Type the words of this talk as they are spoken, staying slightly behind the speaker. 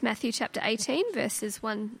Matthew chapter 18, verses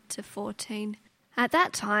 1 to 14. At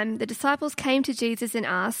that time, the disciples came to Jesus and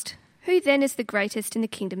asked, "Who then is the greatest in the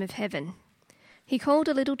kingdom of heaven?" He called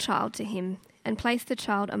a little child to him and placed the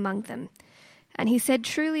child among them. And he said,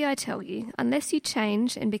 "Truly I tell you, unless you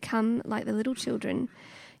change and become like the little children,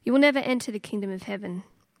 you will never enter the kingdom of heaven.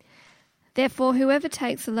 Therefore, whoever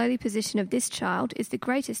takes the lowly position of this child is the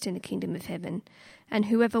greatest in the kingdom of heaven, and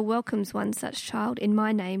whoever welcomes one such child in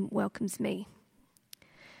my name welcomes me.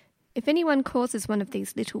 If anyone causes one of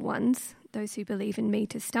these little ones, those who believe in me,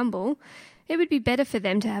 to stumble, it would be better for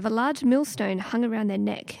them to have a large millstone hung around their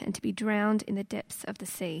neck and to be drowned in the depths of the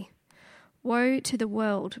sea. Woe to the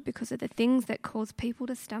world because of the things that cause people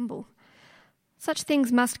to stumble. Such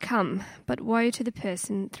things must come, but woe to the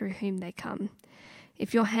person through whom they come.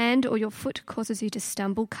 If your hand or your foot causes you to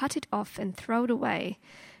stumble, cut it off and throw it away.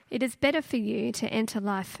 It is better for you to enter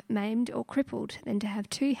life maimed or crippled than to have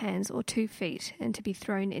 2 hands or 2 feet and to be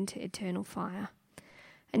thrown into eternal fire.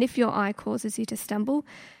 And if your eye causes you to stumble,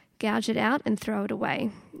 gouge it out and throw it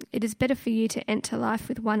away. It is better for you to enter life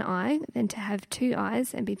with 1 eye than to have 2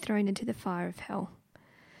 eyes and be thrown into the fire of hell.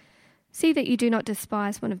 See that you do not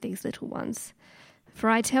despise one of these little ones, for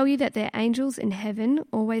I tell you that their angels in heaven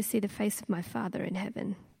always see the face of my Father in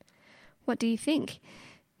heaven. What do you think?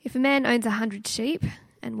 If a man owns 100 sheep,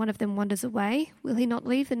 and one of them wanders away, will he not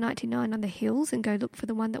leave the 99 on the hills and go look for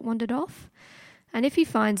the one that wandered off? And if he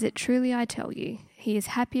finds it, truly I tell you, he is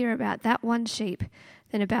happier about that one sheep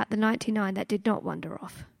than about the 99 that did not wander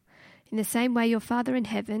off. In the same way, your Father in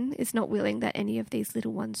heaven is not willing that any of these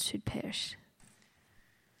little ones should perish."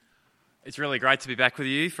 It's really great to be back with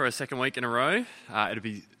you for a second week in a row. It'll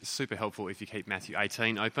be super helpful if you keep Matthew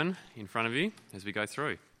 18 open in front of you as we go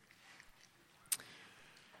through.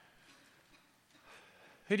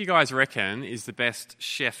 Who do you guys reckon is the best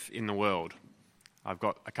chef in the world? I've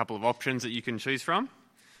got a couple of options that you can choose from.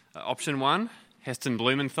 Option 1, Heston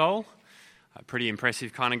Blumenthal, a pretty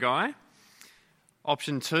impressive kind of guy.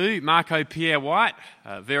 Option 2, Marco Pierre White,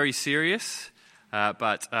 very serious,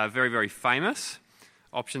 but very, very famous.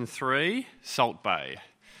 Option 3, Salt Bay.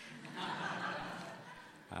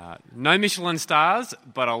 No Michelin stars,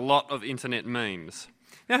 but a lot of internet memes.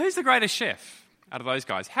 Now, who's the greatest chef out of those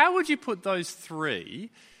guys? How would you put those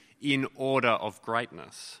 3 in order of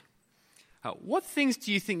greatness? What things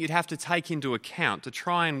do you think you'd have to take into account to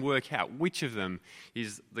try and work out which of them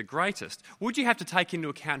is the greatest? Would you have to take into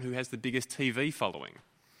account who has the biggest TV following?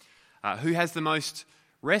 Who has the most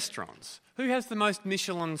restaurants? Who has the most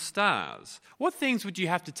Michelin stars? What things would you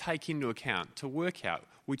have to take into account to work out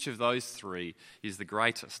which of those 3 is the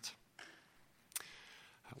greatest?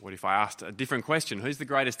 What if I asked a different question? Who's the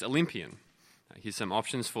greatest Olympian? Here's some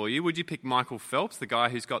options for you. Would you pick Michael Phelps, the guy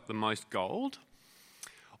who's got the most gold?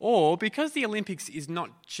 Or, because the Olympics is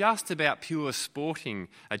not just about pure sporting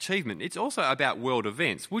achievement, it's also about world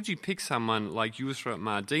events, would you pick someone like Yusra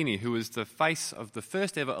Mardini, who was the face of the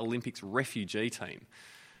first ever Olympics refugee team?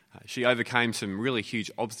 She overcame some really huge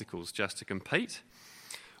obstacles just to compete.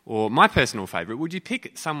 Or, my personal favourite, would you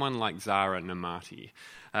pick someone like Zara Nemati?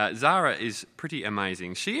 Zara is pretty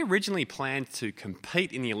amazing. She originally planned to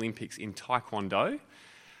compete in the Olympics in Taekwondo,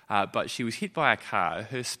 but she was hit by a car.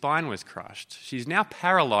 Her spine was crushed. She's now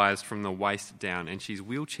paralysed from the waist down and she's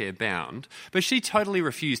wheelchair bound. But she totally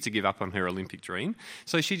refused to give up on her Olympic dream,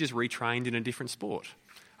 so she just retrained in a different sport.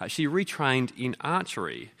 She retrained in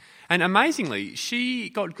archery. And amazingly, she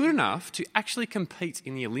got good enough to actually compete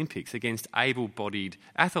in the Olympics against able-bodied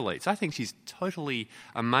athletes. I think she's totally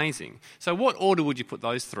amazing. So what order would you put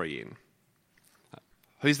those 3 in?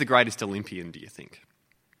 Who's the greatest Olympian, do you think?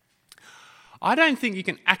 I don't think you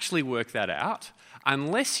can actually work that out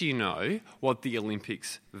unless you know what the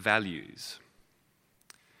Olympics values.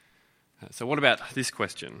 So what about this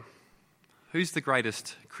question? Who's the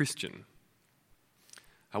greatest Christian?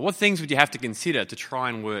 What things would you have to consider to try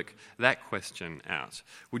and work that question out?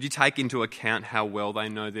 Would you take into account how well they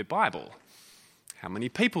know their Bible? How many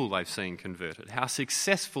people they've seen converted? How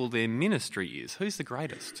successful their ministry is? Who's the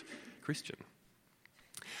greatest Christian?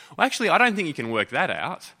 Well, actually, I don't think you can work that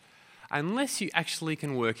out unless you actually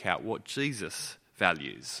can work out what Jesus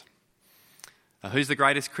values. Who's the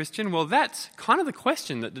greatest Christian? Well, that's kind of the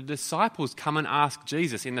question that the disciples come and ask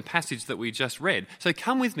Jesus in the passage that we just read. So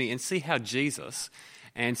come with me and see how Jesus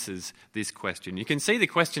answers this question. You can see the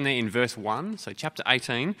question there in verse 1, so chapter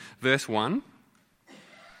 18, verse 1.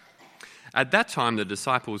 At that time the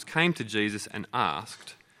disciples came to Jesus and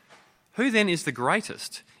asked, "Who then is the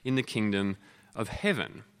greatest in the kingdom of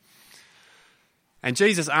heaven?" And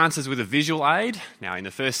Jesus answers with a visual aid. Now, in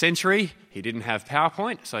the first century, he didn't have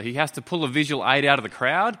PowerPoint, so he has to pull a visual aid out of the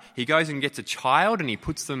crowd. He goes and gets a child and he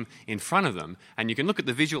puts them in front of them. And you can look at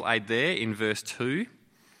the visual aid there in verse 2.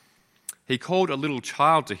 He called a little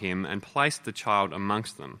child to him and placed the child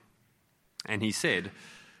amongst them. And he said,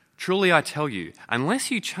 "Truly I tell you,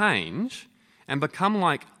 unless you change and become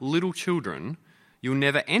like little children, you'll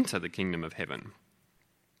never enter the kingdom of heaven."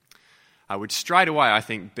 Which straight away I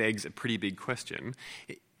think begs a pretty big question.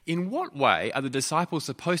 In what way are the disciples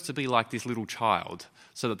supposed to be like this little child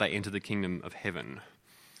so that they enter the kingdom of heaven?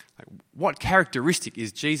 What characteristic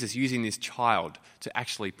is Jesus using this child to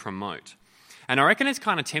actually promote? And I reckon it's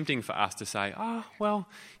kind of tempting for us to say,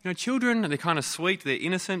 children, they're kind of sweet, they're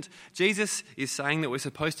innocent. Jesus is saying that we're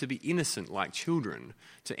supposed to be innocent like children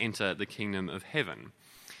to enter the kingdom of heaven.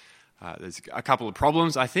 There's a couple of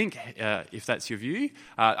problems, I think, if that's your view.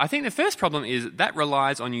 I think the first problem is that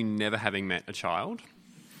relies on you never having met a child.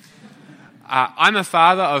 I'm a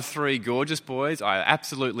father of 3 gorgeous boys. I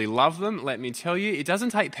absolutely love them. Let me tell you, it doesn't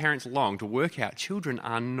take parents long to work out children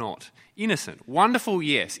are not innocent. Wonderful,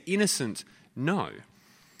 yes. Innocent, no.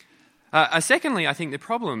 Secondly, I think the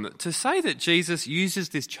problem, to say that Jesus uses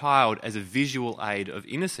this child as a visual aid of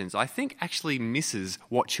innocence, I think actually misses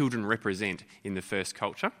what children represent in the first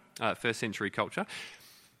century culture.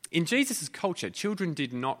 In Jesus' culture, children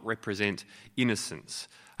did not represent innocence.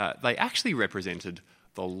 They actually represented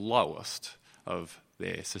the lowest of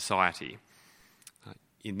their society.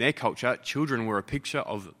 In their culture, children were a picture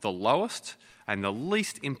of the lowest and the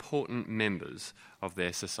least important members of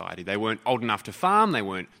their society. They weren't old enough to farm, they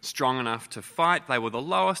weren't strong enough to fight, they were the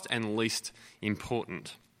lowest and least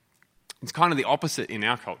important. It's kind of the opposite in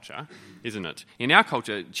our culture, isn't it? In our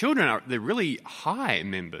culture, children they're really high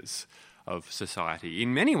members of society.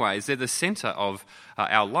 In many ways, they're the centre of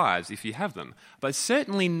our lives if you have them, but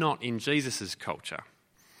certainly not in Jesus' culture.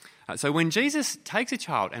 So when Jesus takes a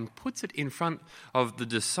child and puts it in front of the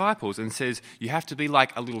disciples and says, you have to be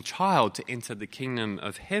like a little child to enter the kingdom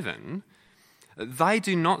of heaven, they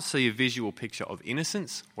do not see a visual picture of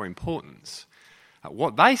innocence or importance.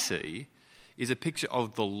 What they see is a picture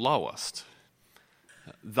of the lowest,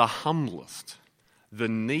 the humblest, the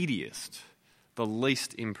neediest, the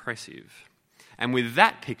least impressive. And with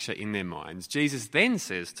that picture in their minds, Jesus then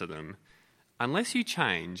says to them, unless you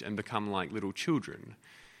change and become like little children,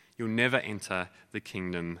 you'll never enter the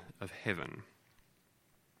kingdom of heaven.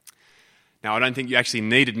 Now, I don't think you actually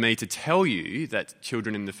needed me to tell you that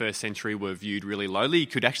children in the first century were viewed really lowly. You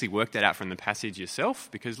could actually work that out from the passage yourself,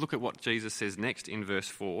 because look at what Jesus says next in verse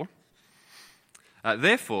 4.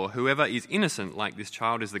 Therefore, whoever is innocent like this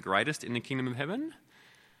child is the greatest in the kingdom of heaven.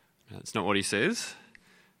 That's not what he says.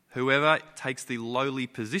 Whoever takes the lowly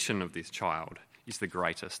position of this child is the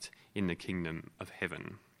greatest in the kingdom of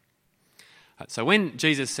heaven. So when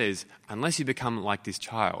Jesus says, unless you become like this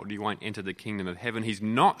child, you won't enter the kingdom of heaven, he's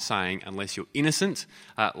not saying unless you're innocent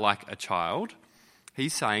like a child.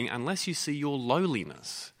 He's saying unless you see your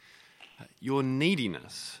lowliness, your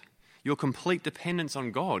neediness, your complete dependence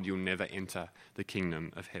on God, you'll never enter the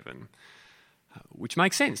kingdom of heaven. Which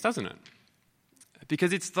makes sense, doesn't it?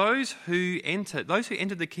 Because it's those who enter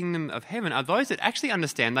the kingdom of heaven are those that actually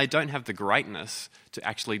understand they don't have the greatness to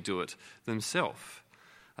actually do it themselves.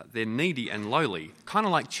 They're needy and lowly, kind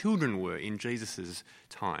of like children were in Jesus'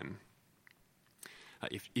 time.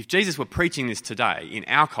 If Jesus were preaching this today in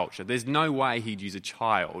our culture, there's no way he'd use a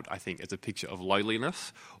child, I think, as a picture of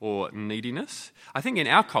lowliness or neediness. I think in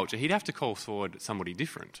our culture, he'd have to call forward somebody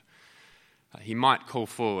different. He might call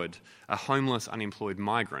forward a homeless, unemployed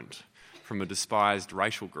migrant from a despised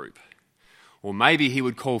racial group. Or maybe he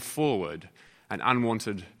would call forward an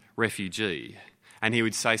unwanted refugee, and he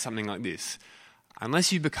would say something like this: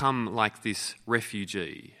 unless you become like this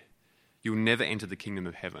refugee, you'll never enter the kingdom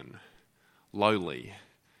of heaven. Lowly,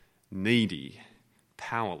 needy,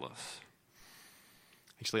 powerless.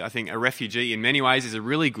 Actually, I think a refugee in many ways is a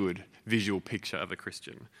really good visual picture of a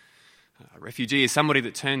Christian. A refugee is somebody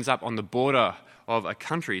that turns up on the border of a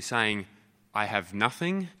country saying, I have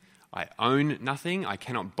nothing, I own nothing, I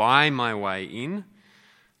cannot buy my way in,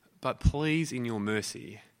 but please in your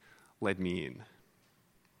mercy, let me in.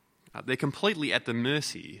 They're completely at the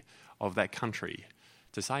mercy of that country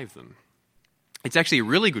to save them. It's actually a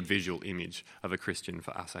really good visual image of a Christian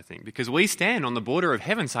for us, I think, because we stand on the border of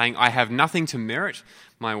heaven saying, I have nothing to merit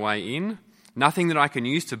my way in, nothing that I can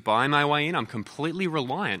use to buy my way in. I'm completely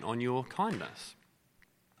reliant on your kindness.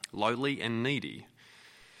 Lowly and needy.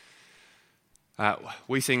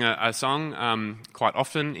 We sing a song quite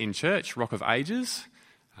often in church, Rock of Ages.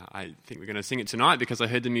 I think we're going to sing it tonight because I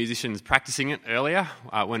heard the musicians practicing it earlier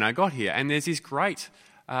when I got here. And there's this great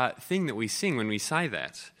thing that we sing when we say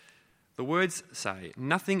that. The words say,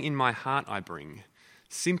 "Nothing in my heart I bring,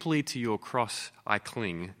 simply to your cross I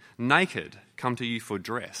cling. Naked, come to you for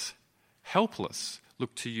dress. Helpless,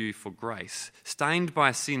 look to you for grace. Stained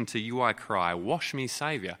by sin, to you I cry, wash me,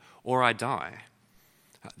 Saviour, or I die."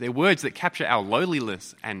 They're words that capture our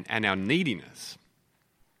lowliness and our neediness.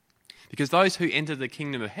 Because those who enter the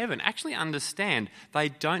kingdom of heaven actually understand they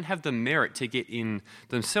don't have the merit to get in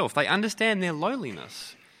themselves. They understand their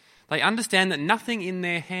lowliness. They understand that nothing in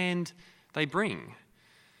their hand they bring.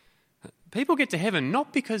 People get to heaven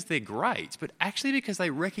not because they're great, but actually because they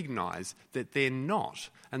recognise that they're not,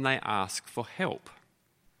 and they ask for help.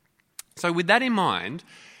 So with that in mind,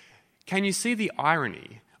 can you see the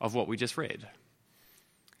irony of what we just read?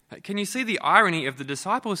 Can you see the irony of the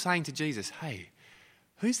disciples saying to Jesus, "Hey,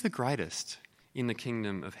 who's the greatest in the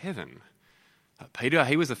kingdom of heaven? Peter,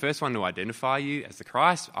 he was the first one to identify you as the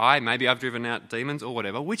Christ. Maybe I've driven out demons or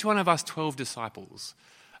whatever. Which one of us 12 disciples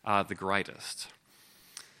are the greatest?"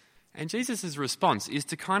 And Jesus' response is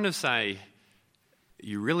to kind of say,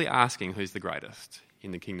 you're really asking who's the greatest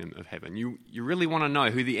in the kingdom of heaven. You really want to know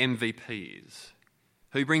who the MVP is,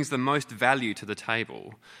 who brings the most value to the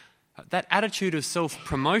table. That attitude of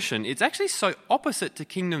self-promotion, it's actually so opposite to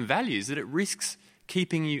kingdom values that it risks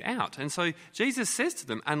keeping you out. And so Jesus says to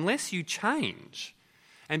them, unless you change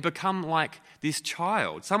and become like this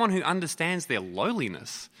child, someone who understands their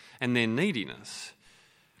lowliness and their neediness,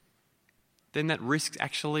 then that risks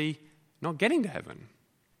actually not getting to heaven.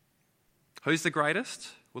 Who's the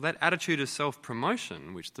greatest? Well, that attitude of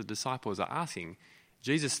self-promotion, which the disciples are asking,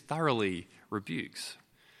 Jesus thoroughly rebukes.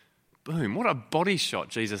 Boom, what a body shot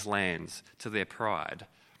Jesus lands to their pride.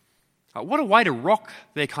 What a way to rock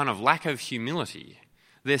their kind of lack of humility,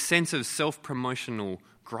 their sense of self-promotional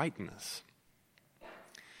greatness.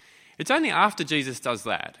 It's only after Jesus does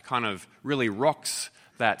that, kind of really rocks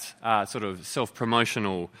that sort of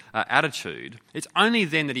self-promotional attitude, it's only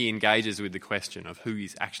then that he engages with the question of who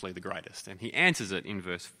is actually the greatest. And he answers it in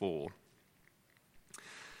verse 4.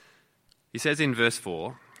 He says in verse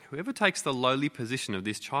 4, "Whoever takes the lowly position of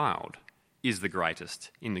this child is the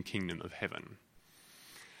greatest in the kingdom of heaven."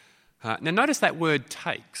 Now notice that word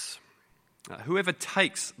takes. Whoever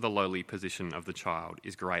takes the lowly position of the child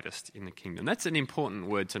is greatest in the kingdom. That's an important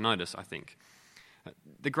word to notice, I think.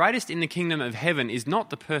 The greatest in the kingdom of heaven is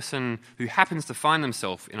not the person who happens to find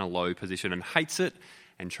themselves in a low position and hates it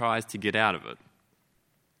and tries to get out of it.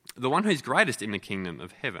 The one who's greatest in the kingdom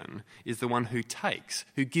of heaven is the one who takes,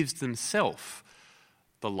 who gives themselves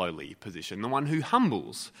the lowly position, the one who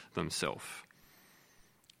humbles themselves.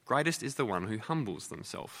 Greatest is the one who humbles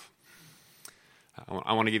themselves.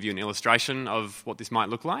 I want to give you an illustration of what this might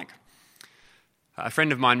look like. A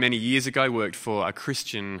friend of mine many years ago worked for a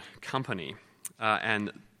Christian company,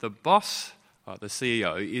 and the boss, the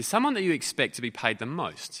CEO, is someone that you expect to be paid the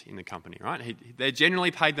most in the company, right? They're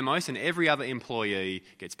generally paid the most, and every other employee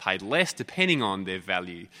gets paid less depending on their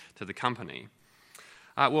value to the company.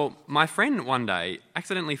 Well, my friend one day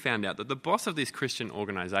accidentally found out that the boss of this Christian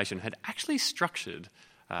organisation had actually structured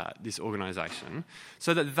this organisation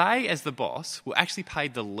so that they, as the boss, were actually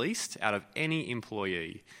paid the least out of any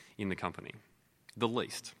employee in the company. The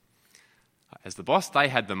least. As the boss, they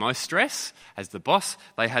had the most stress. As the boss,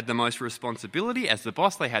 they had the most responsibility. As the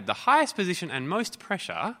boss, they had the highest position and most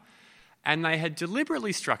pressure. And they had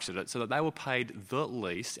deliberately structured it so that they were paid the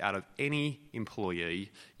least out of any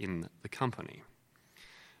employee in the company.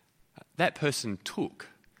 That person took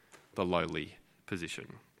the lowly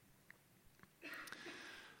position.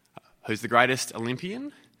 Who's the greatest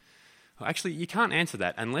Olympian? Well, actually, you can't answer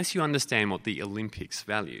that unless you understand what the Olympics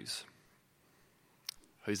values.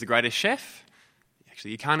 Who's the greatest chef?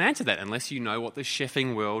 Actually, you can't answer that unless you know what the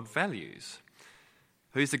chefing world values.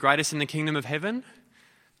 Who's the greatest in the kingdom of heaven?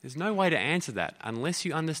 There's no way to answer that unless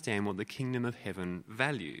you understand what the kingdom of heaven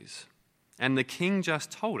values. And the king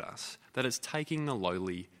just told us that it's taking the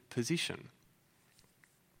lowly position.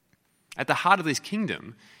 At the heart of this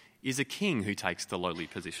kingdom is a king who takes the lowly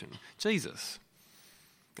position, Jesus.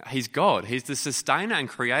 He's God. He's the sustainer and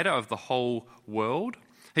creator of the whole world.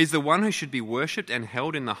 He's the one who should be worshipped and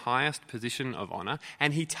held in the highest position of honour,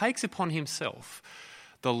 and he takes upon himself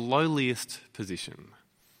the lowliest position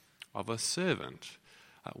of a servant,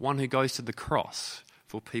 one who goes to the cross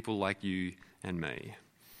for people like you and me.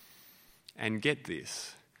 And get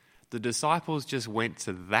this, the disciples just went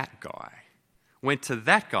to that guy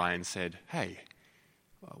and said, "Hey,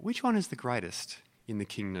 which one is the greatest in the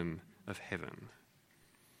kingdom of heaven?"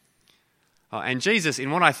 And Jesus,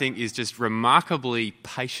 in what I think is just remarkably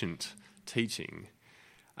patient teaching,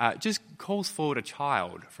 just calls forward a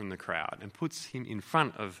child from the crowd and puts him in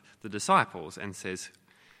front of the disciples and says,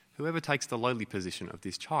 whoever takes the lowly position of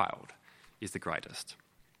this child is the greatest.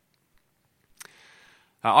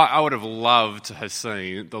 I would have loved to have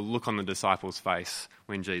seen the look on the disciples' face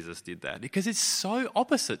when Jesus did that, because it's so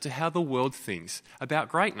opposite to how the world thinks about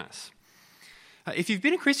greatness. If you've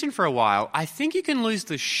been a Christian for a while, I think you can lose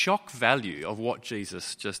the shock value of what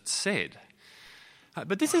Jesus just said.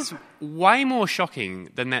 But this is way more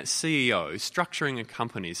shocking than that CEO structuring a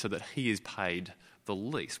company so that he is paid the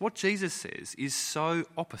least. What Jesus says is so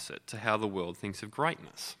opposite to how the world thinks of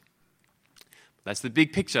greatness. That's the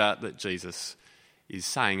big picture that Jesus is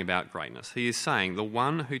saying about greatness. He is saying the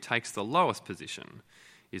one who takes the lowest position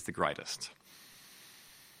is the greatest.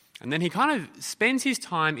 And then he kind of spends his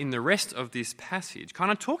time in the rest of this passage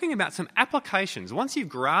kind of talking about some applications. Once you've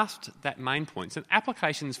grasped that main point, some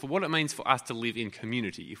applications for what it means for us to live in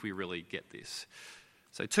community if we really get this.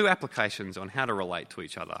 So 2 applications on how to relate to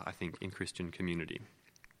each other, I think, in Christian community.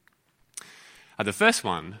 The first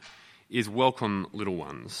one is welcome little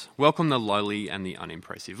ones. Welcome the lowly and the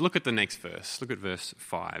unimpressive. Look at the next verse. Look at verse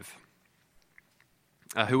 5.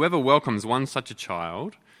 Whoever welcomes one such a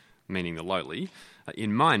child, meaning the lowly,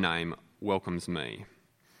 in my name welcomes me.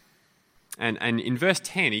 And in verse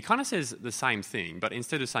 10, he kind of says the same thing, but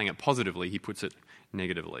instead of saying it positively, he puts it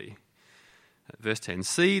negatively. Verse 10,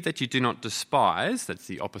 see that you do not despise, that's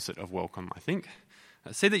the opposite of welcome, I think.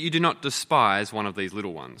 See that you do not despise one of these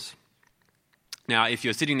little ones. Now, if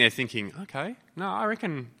you're sitting there thinking, okay, no, I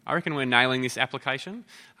reckon we're nailing this application.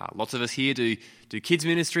 Lots of us here do kids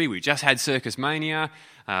ministry. We just had Circus Mania.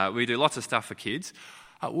 We do lots of stuff for kids.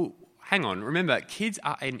 Well, hang on. Remember, kids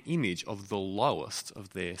are an image of the lowest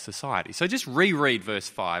of their society. So just reread verse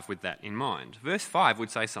 5 with that in mind. Verse 5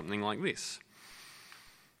 would say something like this.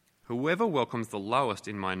 Whoever welcomes the lowest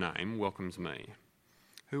in my name welcomes me.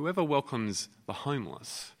 Whoever welcomes the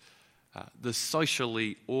homeless, the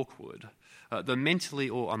socially awkward, the mentally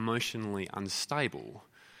or emotionally unstable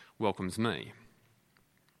welcomes me.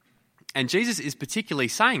 And Jesus is particularly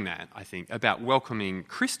saying that, I think, about welcoming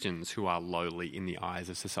Christians who are lowly in the eyes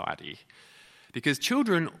of society. Because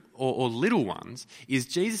children or little ones is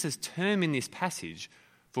Jesus' term in this passage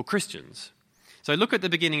for Christians. So look at the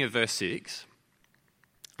beginning of verse 6.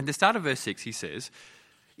 At the start of verse 6 he says,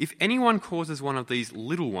 if anyone causes one of these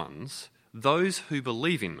little ones, those who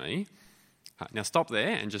believe in me. Now stop there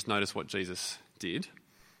and just notice what Jesus did.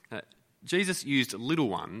 Jesus used little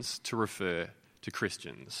ones to refer to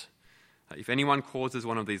Christians. If anyone causes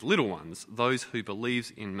one of these little ones, those who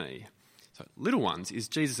believes in me. So little ones is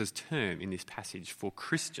Jesus' term in this passage for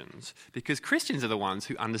Christians, because Christians are the ones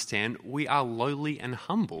who understand we are lowly and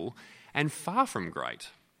humble and far from great.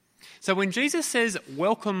 So when Jesus says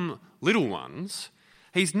welcome little ones,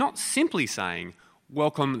 he's not simply saying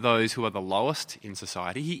welcome those who are the lowest in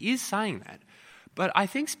society. He is saying that. But I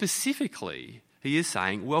think specifically he is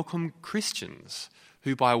saying welcome Christians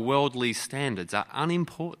who by worldly standards are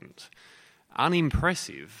unimportant,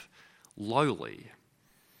 unimpressive, lowly.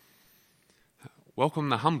 Welcome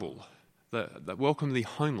the humble, welcome the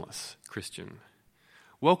homeless Christian.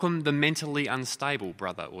 Welcome the mentally unstable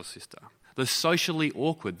brother or sister, the socially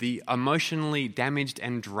awkward, the emotionally damaged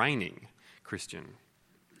and draining Christian.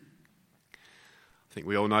 I think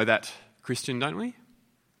we all know that Christian, don't we?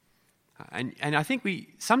 And I think we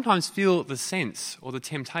sometimes feel the sense or the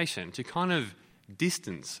temptation to kind of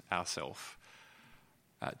distance ourselves,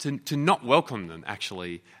 to not welcome them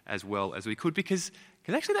actually as well as we could, because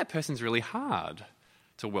actually that person's really hard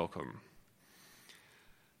to welcome.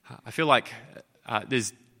 I feel like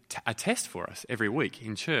there's a test for us every week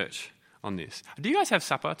in church on this. Do you guys have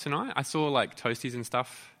supper tonight? I saw like toasties and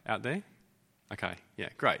stuff out there. Okay, yeah,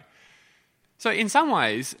 great. So in some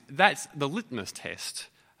ways, that's the litmus test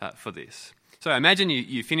for this. So imagine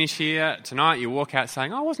you finish here tonight, you walk out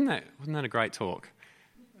saying, "Oh, wasn't that a great talk?"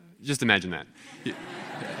 Just imagine that.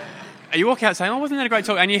 You walk out saying, "Oh, wasn't that a great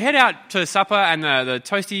talk?" And you head out to supper, and the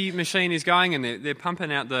toasty machine is going, and they're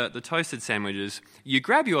pumping out the toasted sandwiches. You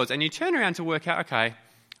grab yours, and you turn around to work out, okay,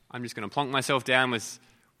 I'm just going to plonk myself down with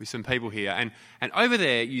some people here. And over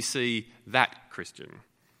there, you see that Christian.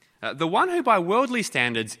 The one who by worldly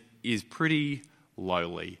standards is pretty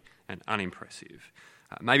lowly and unimpressive.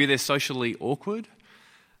 Maybe they're socially awkward.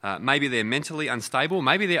 Maybe they're mentally unstable.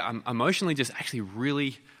 Maybe they're emotionally just actually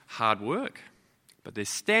really hard work. But they're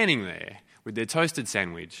standing there with their toasted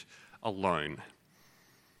sandwich alone.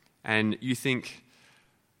 And you think,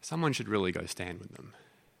 someone should really go stand with them.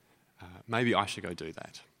 Maybe I should go do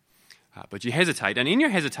that. But you hesitate. And in your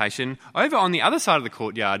hesitation, over on the other side of the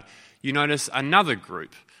courtyard, you notice another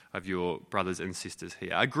group of your brothers and sisters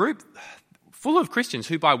here. A group full of Christians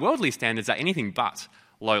who by worldly standards are anything but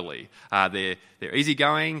lowly. They're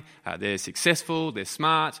easygoing, they're successful, they're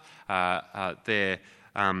smart, they're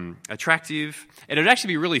attractive. And it would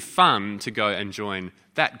actually be really fun to go and join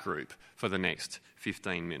that group for the next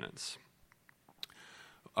 15 minutes.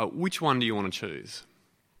 Which one do you want to choose?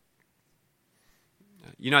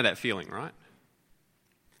 You know that feeling, right?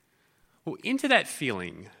 Well, into that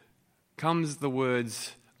feeling comes the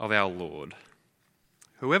words of our Lord.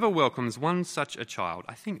 Whoever welcomes one such a child,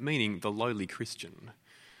 I think meaning the lowly Christian,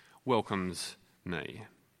 welcomes me.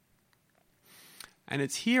 And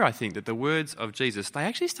it's here, I think, that the words of Jesus, they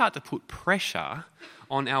actually start to put pressure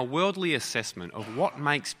on our worldly assessment of what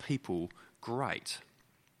makes people great.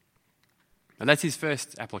 And that's his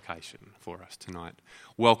first application for us tonight.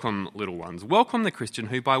 Welcome, little ones. Welcome the Christian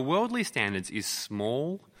who by worldly standards is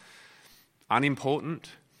small,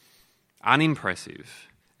 unimportant, unimpressive,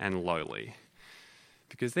 and lowly.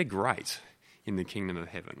 Because they're great in the kingdom of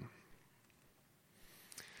heaven.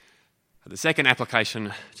 The second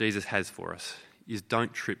application Jesus has for us is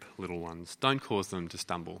don't trip little ones. Don't cause them to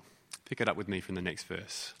stumble. Pick it up with me from the next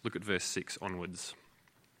verse. Look at verse 6 onwards.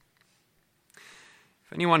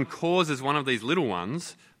 If anyone causes one of these little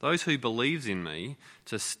ones, those who believes in me,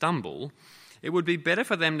 to stumble, it would be better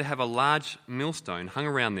for them to have a large millstone hung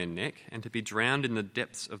around their neck and to be drowned in the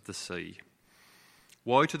depths of the sea.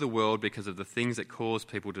 Woe to the world because of the things that cause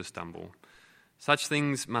people to stumble. Such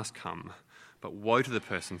things must come, but woe to the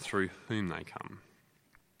person through whom they come.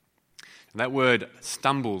 That word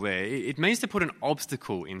stumble there, it means to put an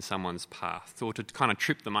obstacle in someone's path or to kind of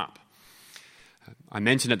trip them up. I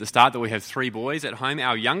mentioned at the start that we have 3 boys at home.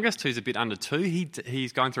 Our youngest, who's a bit under 2,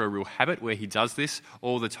 he's going through a real habit where he does this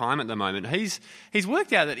all the time at the moment. He's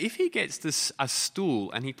worked out that if he gets a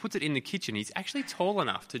stool and he puts it in the kitchen, he's actually tall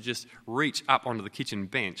enough to just reach up onto the kitchen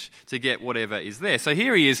bench to get whatever is there. So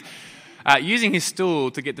here he is using his stool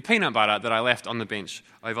to get the peanut butter that I left on the bench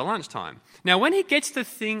over lunchtime. Now, when he gets the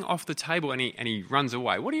thing off the table and he runs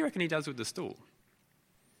away, what do you reckon he does with the stool?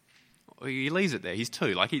 He leaves it there. He's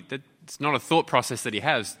 2. It's not a thought process that he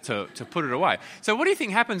has to put it away. So what do you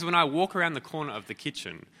think happens when I walk around the corner of the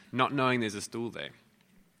kitchen not knowing there's a stool there?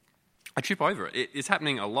 I trip over it. It's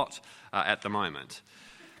happening a lot at the moment.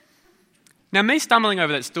 Now, me stumbling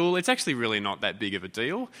over that stool, it's actually really not that big of a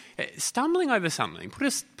deal. Stumbling over something,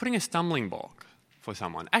 putting a stumbling block for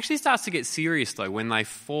someone, actually starts to get serious, though, when they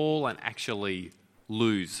fall and actually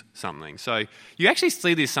lose something. So you actually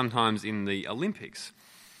see this sometimes in the Olympics.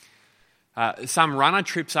 Some runner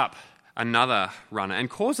trips up another runner and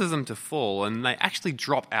causes them to fall, and they actually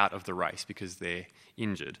drop out of the race because they're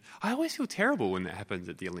injured. I always feel terrible when that happens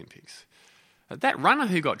at the Olympics. That runner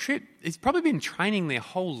who got tripped, he's probably been training their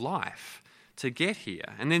whole life to get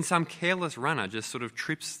here, and then some careless runner just sort of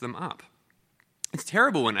trips them up. It's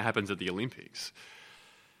terrible when it happens at the Olympics,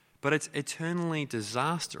 but it's eternally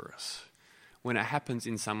disastrous when it happens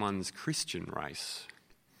in someone's Christian race.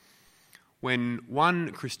 When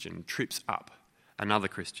one Christian trips up another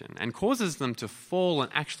Christian and causes them to fall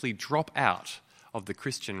and actually drop out of the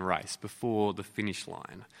Christian race before the finish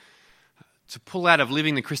line, to pull out of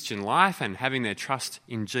living the Christian life and having their trust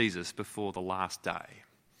in Jesus before the last day.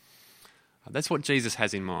 That's what Jesus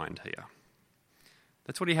has in mind here.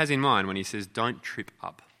 That's what he has in mind when he says, don't trip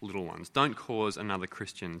up little ones. Don't cause another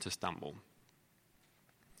Christian to stumble.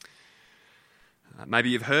 Maybe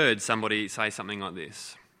you've heard somebody say something like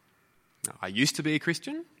this. I used to be a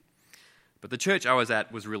Christian, but the church I was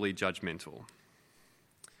at was really judgmental.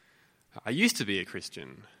 I used to be a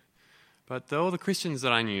Christian, but all the Christians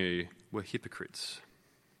that I knew were hypocrites.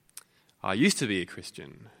 I used to be a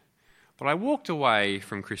Christian, but I walked away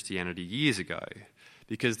from Christianity years ago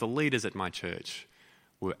because the leaders at my church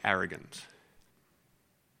were arrogant.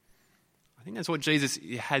 I think that's what Jesus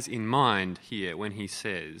has in mind here when he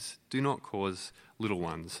says, do not cause little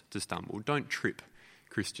ones to stumble. Don't trip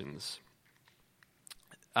Christians.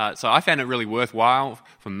 So I found it really worthwhile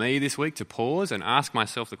for me this week to pause and ask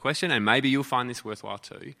myself the question, and maybe you'll find this worthwhile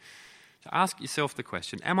too, to ask yourself the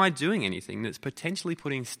question, am I doing anything that's potentially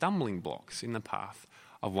putting stumbling blocks in the path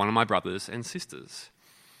of one of my brothers and sisters?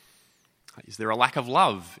 Is there a lack of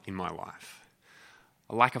love in my life?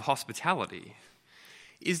 A lack of hospitality?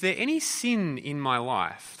 Is there any sin in my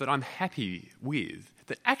life that I'm happy with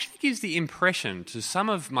that actually gives the impression to some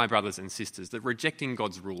of my brothers and sisters that rejecting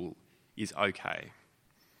God's rule is okay?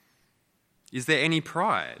 Is there any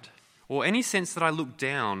pride or any sense that I look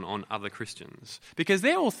down on other Christians? Because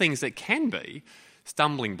they're all things that can be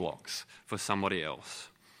stumbling blocks for somebody else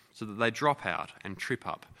so that they drop out and trip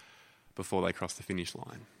up before they cross the finish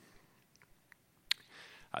line.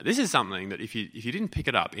 This is something that if you didn't pick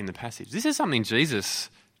it up in the passage, this is something Jesus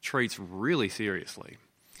treats really seriously.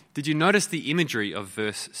 Did you notice the imagery of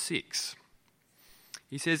verse 6?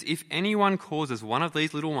 He says, "If anyone causes one of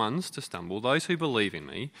these little ones to stumble, those who believe in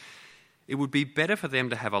me, it would be better for them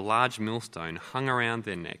to have a large millstone hung around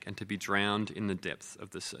their neck and to be drowned in the depths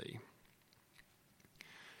of the sea."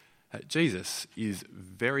 Jesus is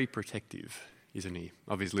very protective, isn't he,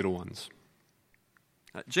 of his little ones?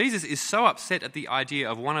 Jesus is so upset at the idea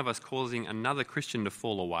of one of us causing another Christian to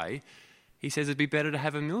fall away, he says it'd be better to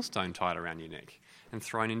have a millstone tied around your neck and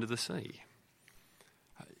thrown into the sea.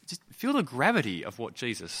 Just feel the gravity of what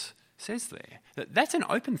Jesus says there. That's an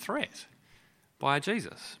open threat by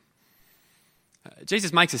Jesus.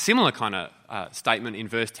 Jesus makes a similar kind of statement in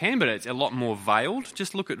verse 10, but it's a lot more veiled.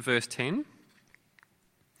 Just look at verse 10.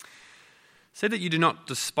 "Say that you do not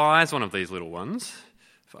despise one of these little ones,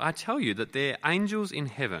 for I tell you that their angels in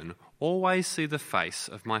heaven always see the face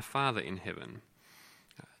of my Father in heaven."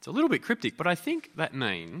 It's a little bit cryptic, but I think that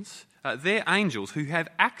means their angels who have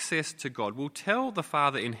access to God will tell the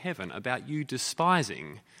Father in heaven about you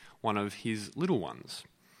despising one of his little ones.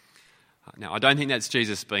 Now, I don't think that's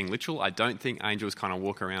Jesus being literal. I don't think angels kind of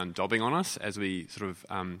walk around dobbing on us as we sort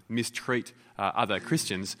of mistreat other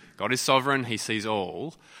Christians. God is sovereign, he sees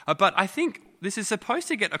all. But I think this is supposed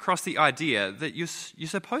to get across the idea that you're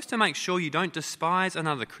supposed to make sure you don't despise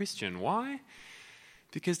another Christian. Why?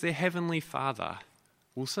 Because their heavenly Father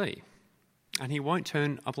will see, and he won't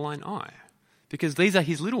turn a blind eye, because these are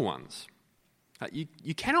his little ones.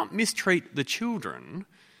 You cannot mistreat the children,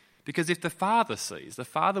 because if the Father sees, the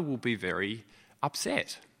Father will be very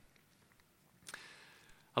upset.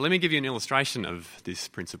 Let me give you an illustration of this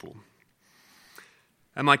principle.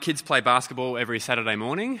 And my kids play basketball every Saturday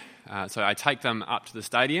morning, so I take them up to the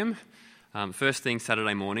stadium first thing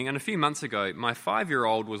Saturday morning. And a few months ago, my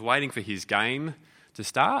 5-year-old was waiting for his game to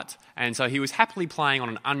start, and so he was happily playing on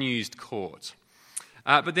an unused court.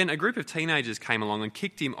 But then a group of teenagers came along and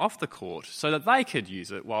kicked him off the court so that they could use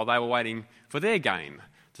it while they were waiting for their game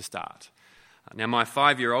to start. Now, my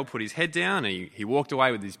 5-year-old put his head down, and he walked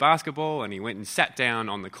away with his basketball, and he went and sat down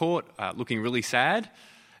on the court, looking really sad,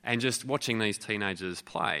 and just watching these teenagers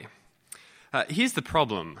play. Here's the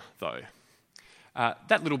problem, though.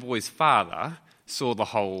 That little boy's father saw the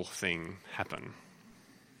whole thing happen.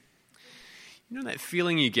 You know that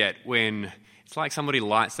feeling you get when it's like somebody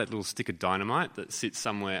lights that little stick of dynamite that sits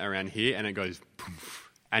somewhere around here and it goes poof,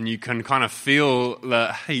 and you can kind of feel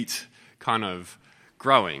the heat kind of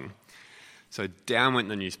growing. So down went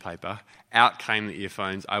the newspaper, out came the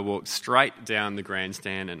earphones. I walked straight down the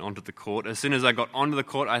grandstand and onto the court. As soon as I got onto the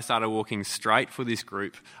court, I started walking straight for this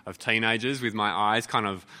group of teenagers with my eyes kind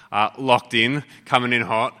of locked in, coming in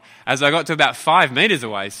hot. As I got to about 5 metres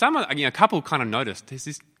away, a couple kind of noticed, there's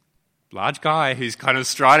this large guy who's kind of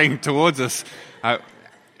striding towards us. I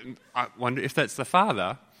wonder if that's the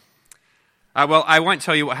father. Well, I won't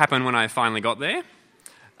tell you what happened when I finally got there.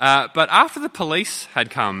 But after the police had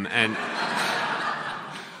come and...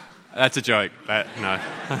 That's a joke. No.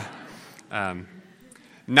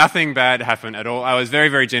 Nothing bad happened at all. I was very,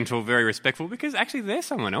 very gentle, very respectful, because actually they're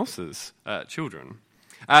someone else's children.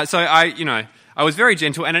 So I was very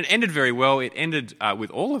gentle, and it ended very well. It ended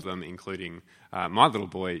with all of them, including my little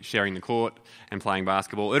boy, sharing the court and playing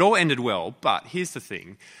basketball. It all ended well, but here's the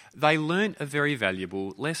thing. They learnt a very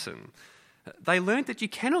valuable lesson. They learnt that you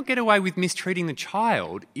cannot get away with mistreating the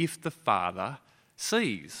child if the father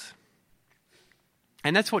sees.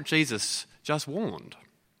 And that's what Jesus just warned.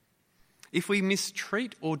 If we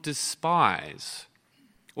mistreat or despise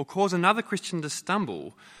or cause another Christian to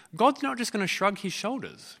stumble, God's not just going to shrug his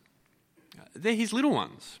shoulders. They're his little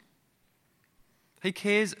ones. He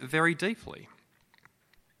cares very deeply.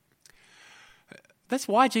 That's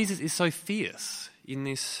why Jesus is so fierce in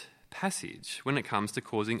this passage when it comes to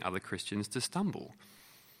causing other Christians to stumble.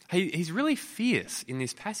 He's really fierce in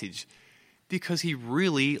this passage because he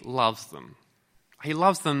really loves them. He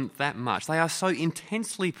loves them that much. They are so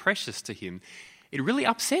intensely precious to him. It really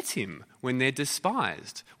upsets him when they're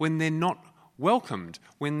despised, when they're not welcomed,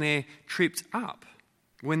 when they're tripped up,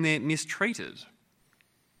 when they're mistreated.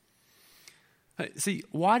 See,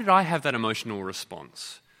 why did I have that emotional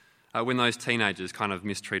response when those teenagers kind of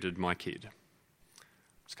mistreated my kid?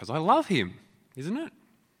 It's because I love him, isn't it?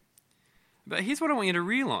 But here's what I want you to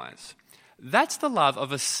realise. That's the love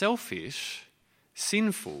of a selfish,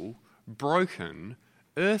 sinful, broken,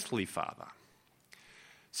 earthly father.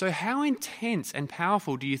 So how intense and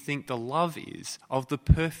powerful do you think the love is of the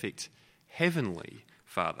perfect heavenly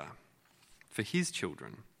Father for his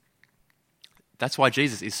children? That's why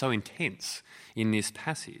Jesus is so intense in this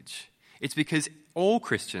passage. It's because all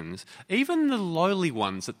Christians, even the lowly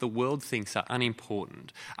ones that the world thinks are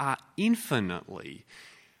unimportant, are infinitely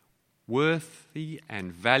worthy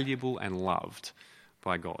and valuable and loved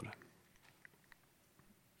by God.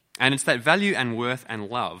 And it's that value and worth and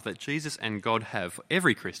love that Jesus and God have for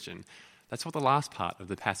every Christian. That's what the last part of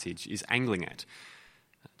the passage is angling at.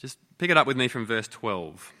 Just pick it up with me from verse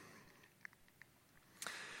 12.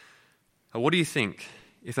 What do you think?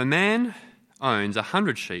 If a man owns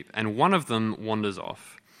 100 sheep and one of them wanders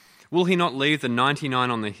off, will he not leave the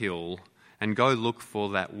 99 on the hill and go look for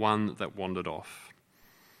that one that wandered off?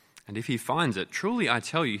 And if he finds it, truly I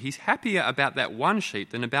tell you, he's happier about that one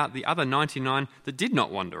sheep than about the other 99 that did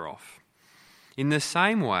not wander off. In the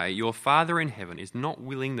same way, your Father in heaven is not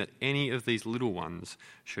willing that any of these little ones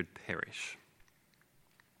should perish.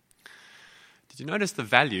 Did you notice the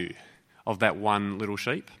value of that one little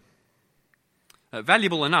sheep?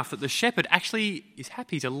 Valuable enough that the shepherd actually is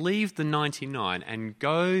happy to leave the 99 and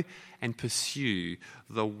go and pursue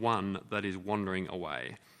the one that is wandering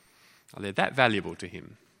away. They're that valuable to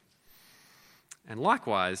him. And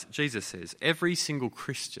likewise, Jesus says, every single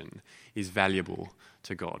Christian is valuable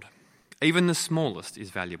to God. Even the smallest is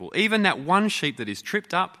valuable. Even that one sheep that is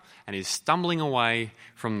tripped up and is stumbling away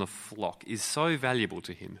from the flock is so valuable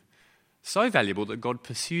to him. So valuable that God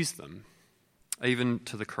pursues them, even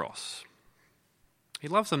to the cross. He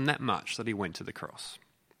loves them that much that he went to the cross.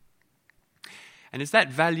 And it's that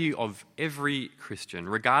value of every Christian,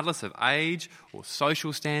 regardless of age or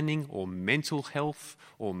social standing or mental health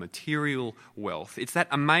or material wealth. It's that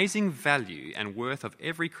amazing value and worth of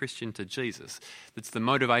every Christian to Jesus that's the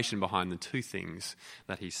motivation behind the two things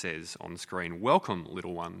that he says on screen. Welcome,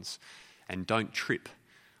 little ones, and don't trip,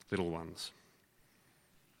 little ones.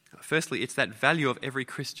 Firstly, it's that value of every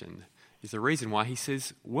Christian is the reason why he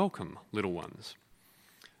says, welcome, little ones.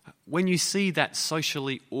 When you see that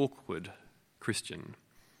socially awkward Christian,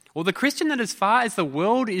 or the Christian that as far as the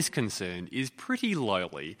world is concerned is pretty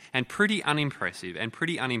lowly and pretty unimpressive and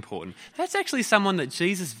pretty unimportant, that's actually someone that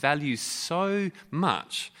Jesus values so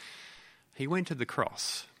much, he went to the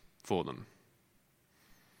cross for them.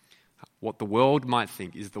 What the world might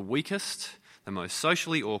think is the weakest, the most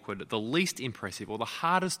socially awkward, the least impressive, or the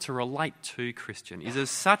hardest to relate to Christian is of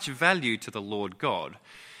such value to the Lord God,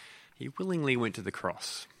 he willingly went to the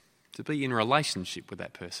cross to be in relationship with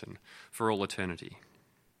that person for all eternity.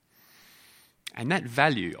 And that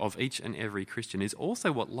value of each and every Christian is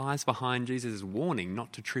also what lies behind Jesus' warning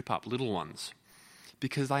not to trip up little ones,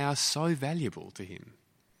 because they are so valuable to him.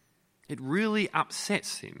 It really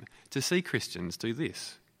upsets him to see Christians do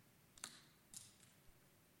this.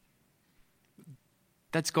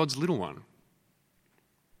 That's God's little one.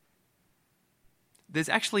 There's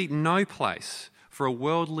actually no place for a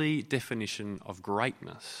worldly definition of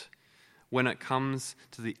greatness when it comes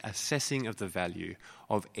to the assessing of the value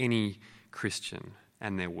of any Christian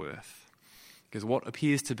and their worth. Because what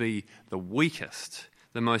appears to be the weakest,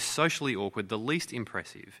 the most socially awkward, the least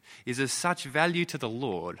impressive, is of such value to the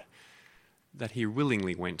Lord that he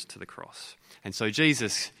willingly went to the cross. And so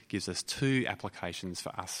Jesus gives us two applications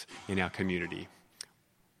for us in our community.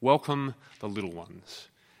 Welcome the little ones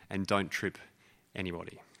and don't trip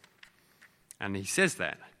anybody. And he says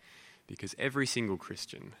that because every single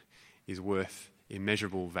Christian is worth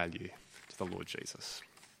immeasurable value to the Lord Jesus.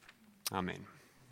 Amen.